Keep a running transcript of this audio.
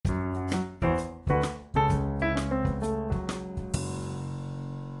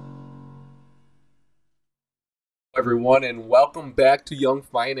everyone, and welcome back to Young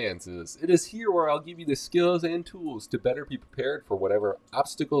Finances. It is here where I'll give you the skills and tools to better be prepared for whatever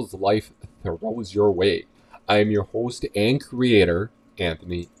obstacles life throws your way. I am your host and creator,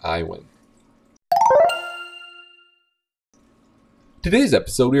 Anthony Iwin. Today's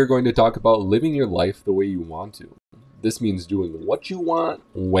episode, we are going to talk about living your life the way you want to. This means doing what you want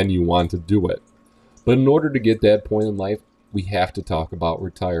when you want to do it. But in order to get that point in life, we have to talk about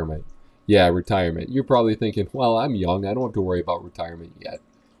retirement. Yeah, retirement. You're probably thinking, well, I'm young. I don't have to worry about retirement yet.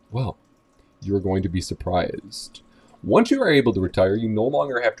 Well, you're going to be surprised. Once you are able to retire, you no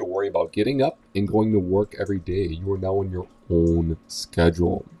longer have to worry about getting up and going to work every day. You are now on your own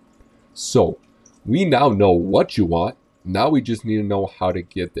schedule. So, we now know what you want. Now we just need to know how to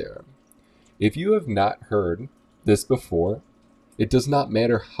get there. If you have not heard this before, it does not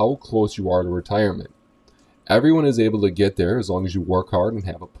matter how close you are to retirement. Everyone is able to get there as long as you work hard and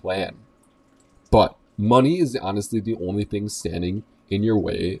have a plan. But money is honestly the only thing standing in your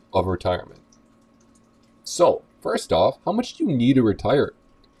way of retirement. So, first off, how much do you need to retire?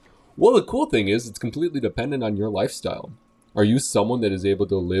 Well, the cool thing is it's completely dependent on your lifestyle. Are you someone that is able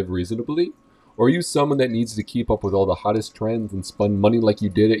to live reasonably? Or are you someone that needs to keep up with all the hottest trends and spend money like you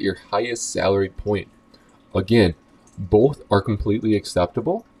did at your highest salary point? Again, both are completely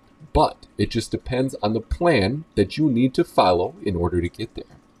acceptable, but it just depends on the plan that you need to follow in order to get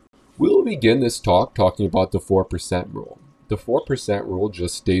there. We'll begin this talk talking about the 4% rule. The 4% rule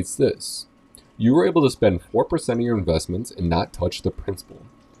just states this. You are able to spend 4% of your investments and not touch the principal,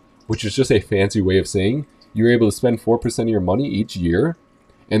 which is just a fancy way of saying you're able to spend 4% of your money each year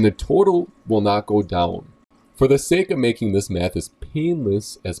and the total will not go down. For the sake of making this math as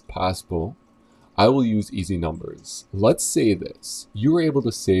painless as possible, I will use easy numbers. Let's say this. You are able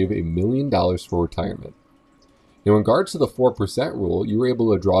to save $1 million for retirement. In regards to the 4% rule, you were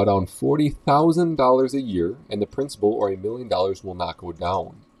able to draw down $40,000 a year and the principal or $1 million will not go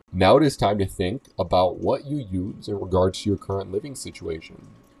down. Now it is time to think about what you use in regards to your current living situation.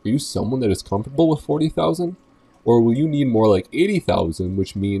 Are you someone that is comfortable with $40,000? Or will you need more like $80,000,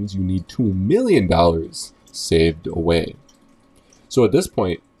 which means you need $2 million saved away? So at this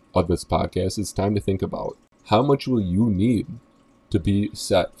point of this podcast, it's time to think about how much will you need to be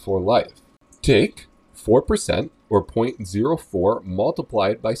set for life. Take 4% or 0.04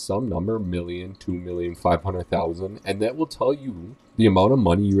 multiplied by some number, million, 2,500,000, and that will tell you the amount of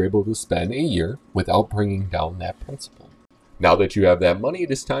money you're able to spend a year without bringing down that principal. Now that you have that money,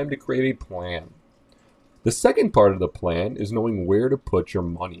 it is time to create a plan. The second part of the plan is knowing where to put your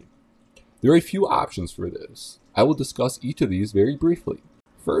money. There are a few options for this. I will discuss each of these very briefly.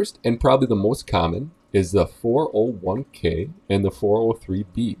 First, and probably the most common, is the 401k and the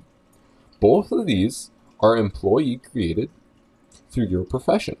 403b. Both of these are employee created through your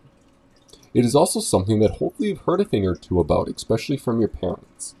profession. It is also something that hopefully you've heard a thing or two about, especially from your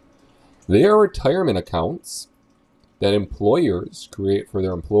parents. They are retirement accounts that employers create for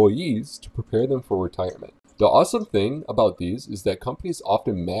their employees to prepare them for retirement. The awesome thing about these is that companies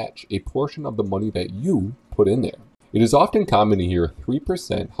often match a portion of the money that you put in there. It is often common to hear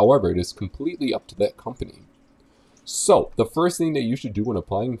 3%, however, it is completely up to that company. So, the first thing that you should do when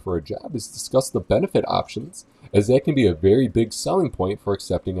applying for a job is discuss the benefit options, as that can be a very big selling point for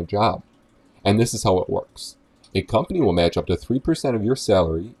accepting a job. And this is how it works. A company will match up to 3% of your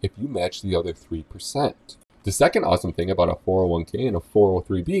salary if you match the other 3%. The second awesome thing about a 401k and a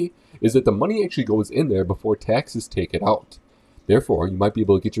 403b is that the money actually goes in there before taxes take it out. Therefore, you might be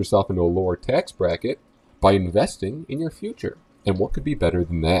able to get yourself into a lower tax bracket by investing in your future. And what could be better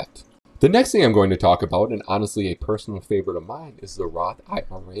than that? The next thing I'm going to talk about, and honestly a personal favorite of mine, is the Roth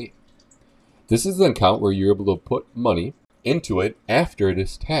IRA. This is an account where you're able to put money into it after it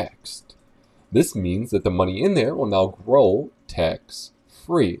is taxed. This means that the money in there will now grow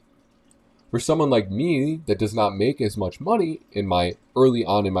tax-free. For someone like me that does not make as much money early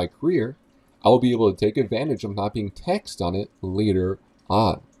on in my career, I will be able to take advantage of not being taxed on it later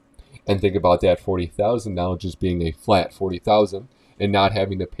on. And think about that $40,000 now just being a flat $40,000 and not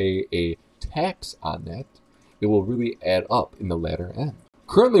having to pay a tax on that. It will really add up in the latter end.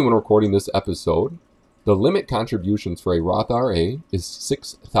 Currently, when recording this episode, the limit contributions for a Roth IRA is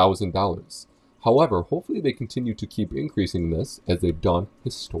 $6,000. However, hopefully they continue to keep increasing this as they've done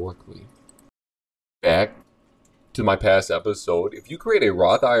historically. Back to my past episode, if you create a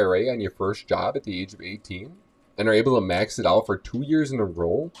Roth IRA on your first job at the age of 18 and are able to max it out for 2 years in a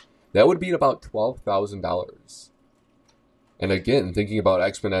row, that would be about $12,000. And again, thinking about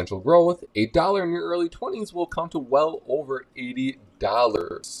exponential growth, $1 in your early 20s will come to well over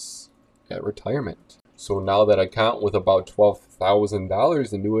 $80 at retirement. So now that account with about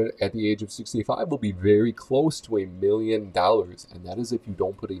 $12,000 into it at the age of 65 will be very close to $1 million, and that is if you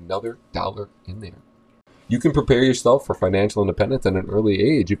don't put another dollar in there. You can prepare yourself for financial independence at an early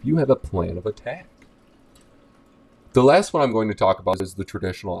age if you have a plan of attack. The last one I'm going to talk about is the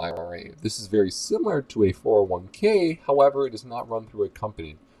traditional IRA. This is very similar to a 401k, however, it is not run through a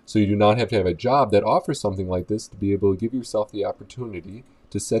company. So you do not have to have a job that offers something like this to be able to give yourself the opportunity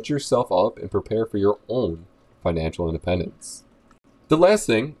to set yourself up and prepare for your own financial independence. The last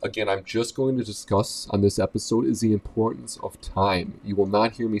thing, again, I'm just going to discuss on this episode is the importance of time. You will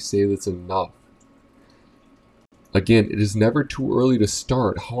not hear me say this enough. Again, it is never too early to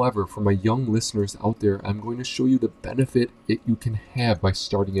start. However, for my young listeners out there, I'm going to show you the benefit you can have by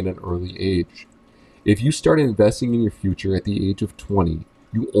starting at an early age. If you start investing in your future at the age of 20,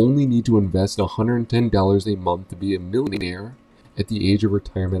 you only need to invest $110 a month to be a millionaire at the age of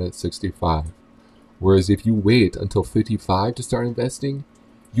retirement at 65. Whereas if you wait until 55 to start investing,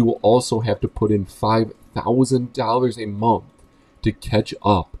 you will also have to put in $5,000 a month to catch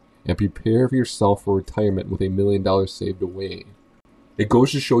up and prepare for yourself for retirement with $1 million saved away. It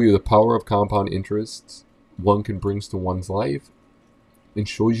goes to show you the power of compound interests one can bring to one's life, and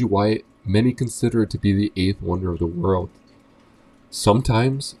shows you why many consider it to be the eighth wonder of the world.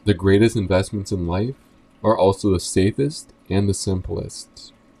 Sometimes the greatest investments in life are also the safest and the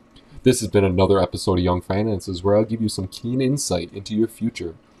simplest. This has been another episode of Young Finances, where I'll give you some keen insight into your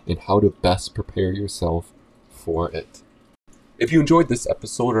future and how to best prepare yourself for it. If you enjoyed this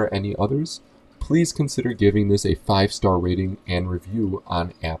episode or any others, please consider giving this a 5-star rating and review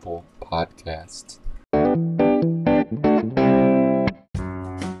on Apple Podcasts.